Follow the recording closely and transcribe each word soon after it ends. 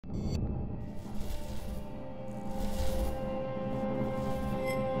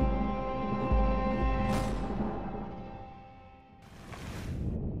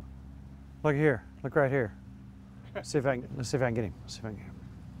Look here. Look right here. Let's see if I can get him. Let's see if I can get him.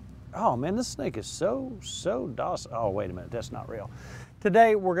 Oh man, this snake is so docile. Oh, wait a minute, that's not real.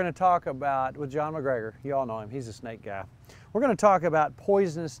 Today we're going to talk about, with John MacGregor, you all know him, he's a snake guy. We're going to talk about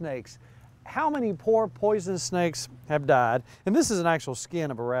poisonous snakes. How many poor poisonous snakes have died? And this is an actual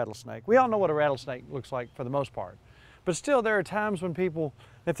skin of a rattlesnake. We all know what a rattlesnake looks like for the most part. But still, there are times when people,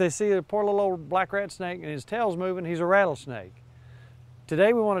 if they see a poor little old black rat snake and his tail's moving, he's a rattlesnake.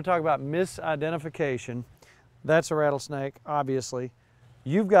 Today we want to talk about misidentification. That's a rattlesnake, obviously.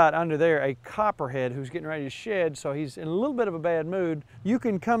 You've got under there a copperhead who's getting ready to shed, so he's in a little bit of a bad mood. You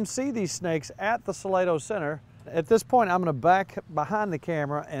can come see these snakes at the Salado Center. At this point, I'm going to back behind the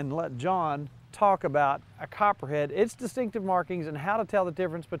camera and let John talk about a copperhead, its distinctive markings, and how to tell the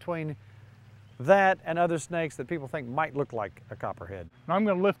difference between that and other snakes that people think might look like a copperhead. I'm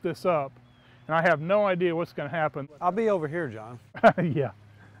going to lift this up, and I have no idea what's going to happen. I'll be over here, John. Yeah.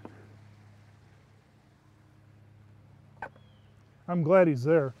 I'm glad he's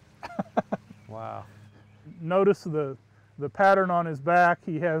there. Wow. Notice the pattern on his back.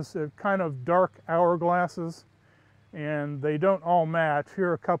 He has a kind of dark hourglasses, and they don't all match.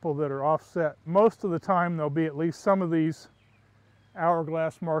 Here are a couple that are offset. Most of the time there'll be at least some of these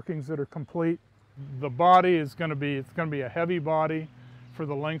hourglass markings that are complete. The body is going to be, a heavy body for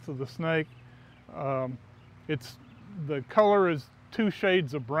the length of the snake. The color is 2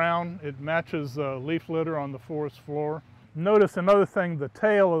 shades of brown. It matches leaf litter on the forest floor. Notice another thing, the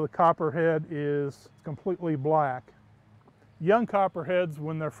tail of the copperhead is completely black. Young copperheads,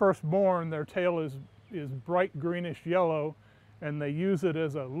 when they're first born, their tail is bright greenish yellow, and they use it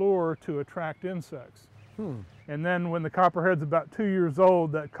as a lure to attract insects. And then when the copperhead's about 2 years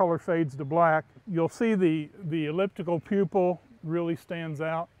old, that color fades to black. You'll see the elliptical pupil really stands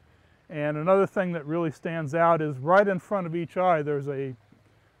out. And another thing that really stands out is right in front of each eye there's a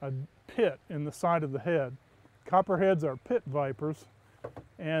pit in the side of the head. Copperheads are pit vipers,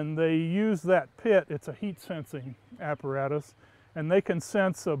 and they use that pit, it's a heat sensing apparatus, and they can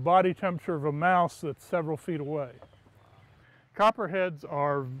sense a body temperature of a mouse that's several feet away. Copperheads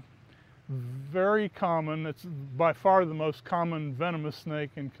are very common. It's by far the most common venomous snake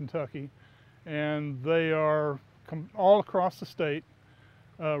in Kentucky, and they are all across the state.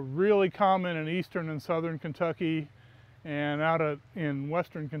 Really common in eastern and southern Kentucky, and in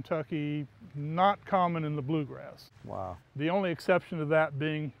western Kentucky, not common in the bluegrass. Wow. The only exception to that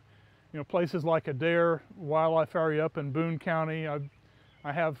being, places like Adair Wildlife Area up in Boone County.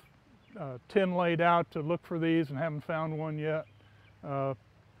 I have 10 laid out to look for these and haven't found one yet.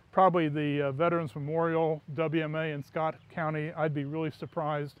 Probably the Veterans Memorial, WMA in Scott County, I'd be really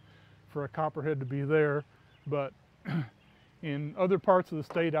surprised for a copperhead to be there, but in other parts of the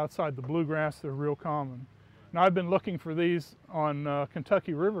state outside the bluegrass, they're real common. Now, I've been looking for these on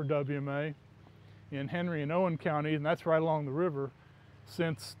Kentucky River WMA in Henry and Owen County, and that's right along the river,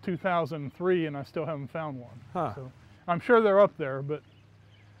 since 2003, and I still haven't found one. Huh. So I'm sure they're up there, but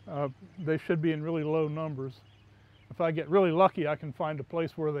they should be in really low numbers. If I get really lucky, I can find a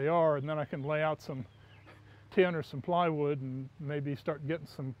place where they are, and then I can lay out some tin or some plywood and maybe start getting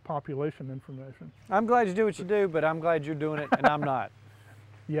some population information. I'm glad you do what you do, but I'm glad you're doing it and I'm not.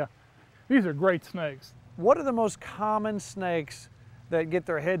 Yeah, these are great snakes. What are the most common snakes that get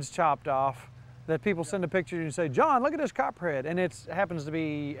their heads chopped off that people send a picture to you and say, John, look at this copperhead, and it happens to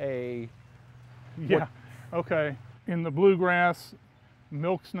be a... Yeah, okay. In the bluegrass,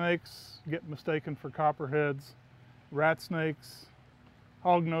 milk snakes get mistaken for copperheads, rat snakes,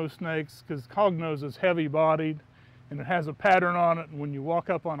 hognose snakes, because hognose is heavy-bodied and it has a pattern on it, and when you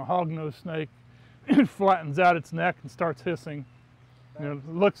walk up on a hognose snake, it flattens out its neck and starts hissing. It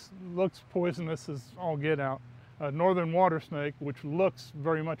looks poisonous as all get out. Northern water snake, which looks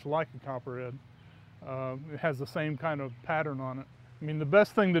very much like a copperhead, it has the same kind of pattern on it. I mean, the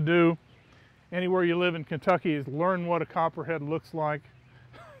best thing to do anywhere you live in Kentucky is learn what a copperhead looks like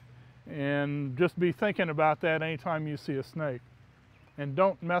and just be thinking about that anytime you see a snake. And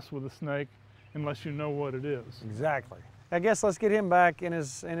don't mess with a snake unless you know what it is. Exactly. I guess let's get him back in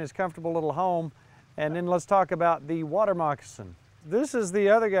his comfortable little home, and then let's talk about the water moccasin. This is the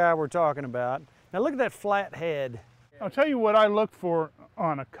other guy we're talking about. Now look at that flat head. I'll tell you what I look for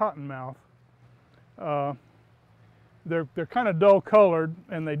on a cottonmouth. They're kind of dull colored,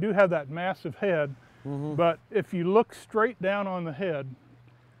 and they do have that massive head, but if you look straight down on the head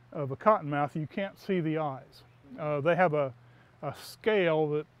of a cottonmouth, you can't see the eyes. They have a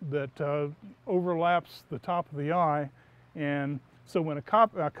scale that overlaps the top of the eye, and so when a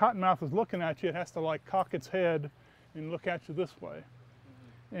cottonmouth is looking at you, it has to like cock its head and look at you this way.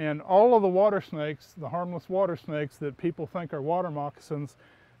 And all of the water snakes, the harmless water snakes that people think are water moccasins,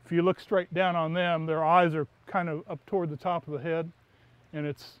 if you look straight down on them, their eyes are kind of up toward the top of the head, and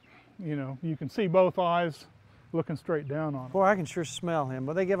it's, you know, you can see both eyes looking straight down on them. Boy, I can sure smell him,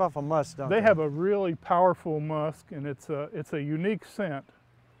 but they give off a musk, don't they? They have a really powerful musk, and it's a unique scent.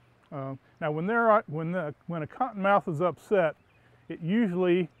 Now, when a cottonmouth is upset, it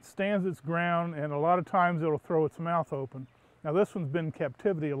usually stands its ground, and a lot of times it'll throw its mouth open. Now, this one's been in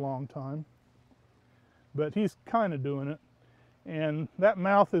captivity a long time, but he's kind of doing it. And that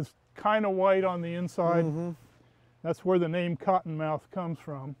mouth is kind of white on the inside. Mm-hmm. That's where the name cottonmouth comes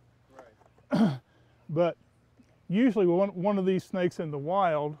from. Right. But usually one of these snakes in the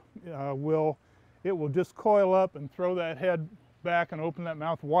wild will just coil up and throw that head back and open that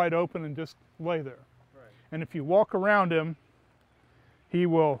mouth wide open and just lay there. Right. And if you walk around him, he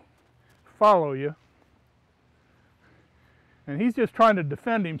will follow you. And he's just trying to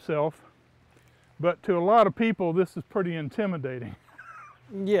defend himself. But to a lot of people, this is pretty intimidating.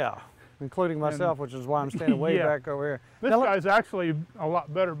 Yeah, including myself, which is why I'm standing way back over here. This guy's actually a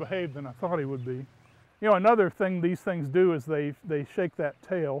lot better behaved than I thought he would be. You know, another thing these things do is they shake that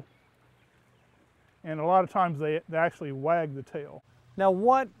tail, and a lot of times they actually wag the tail. Now,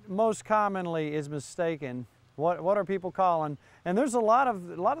 what most commonly is mistaken? What are people calling? And there's a lot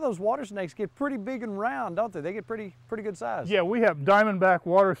of those water snakes get pretty big and round, don't they? They get pretty good size. Yeah, we have diamondback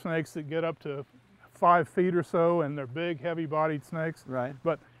water snakes that get up to 5 feet or so, and they're big, heavy-bodied snakes. Right.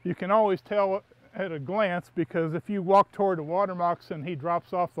 But you can always tell at a glance, because if you walk toward a water moccasin, he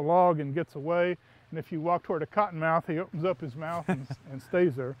drops off the log and gets away. And if you walk toward a cottonmouth, he opens up his mouth and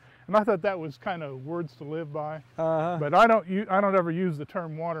stays there. And I thought that was kind of words to live by. But I don't ever use the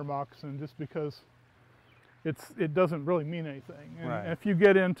term water moccasin just because it doesn't really mean anything. And right. If you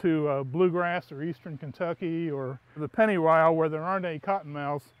get into bluegrass or eastern Kentucky or the pennyrile where there aren't any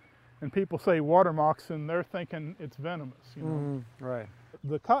cottonmouths, and people say water moccasin, they're thinking it's venomous. You know? Right.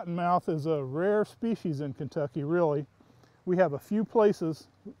 The cottonmouth is a rare species in Kentucky, really. We have a few places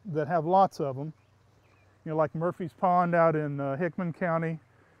that have lots of them. You know, like Murphy's Pond out in Hickman County,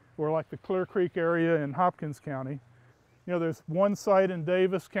 or like the Clear Creek area in Hopkins County. You know, there's one site in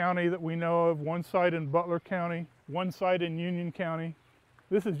Davis County that we know of, one site in Butler County, one site in Union County.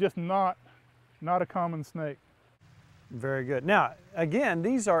 This is just not a common snake. Very good. Now, again,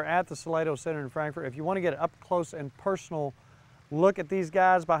 these are at the Salado Center in Frankfort. If you want to get an up close and personal look at these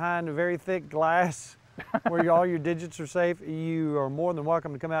guys behind a very thick glass where all your digits are safe, you are more than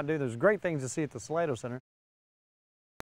welcome to come out and do. There's great things to see at the Salado Center.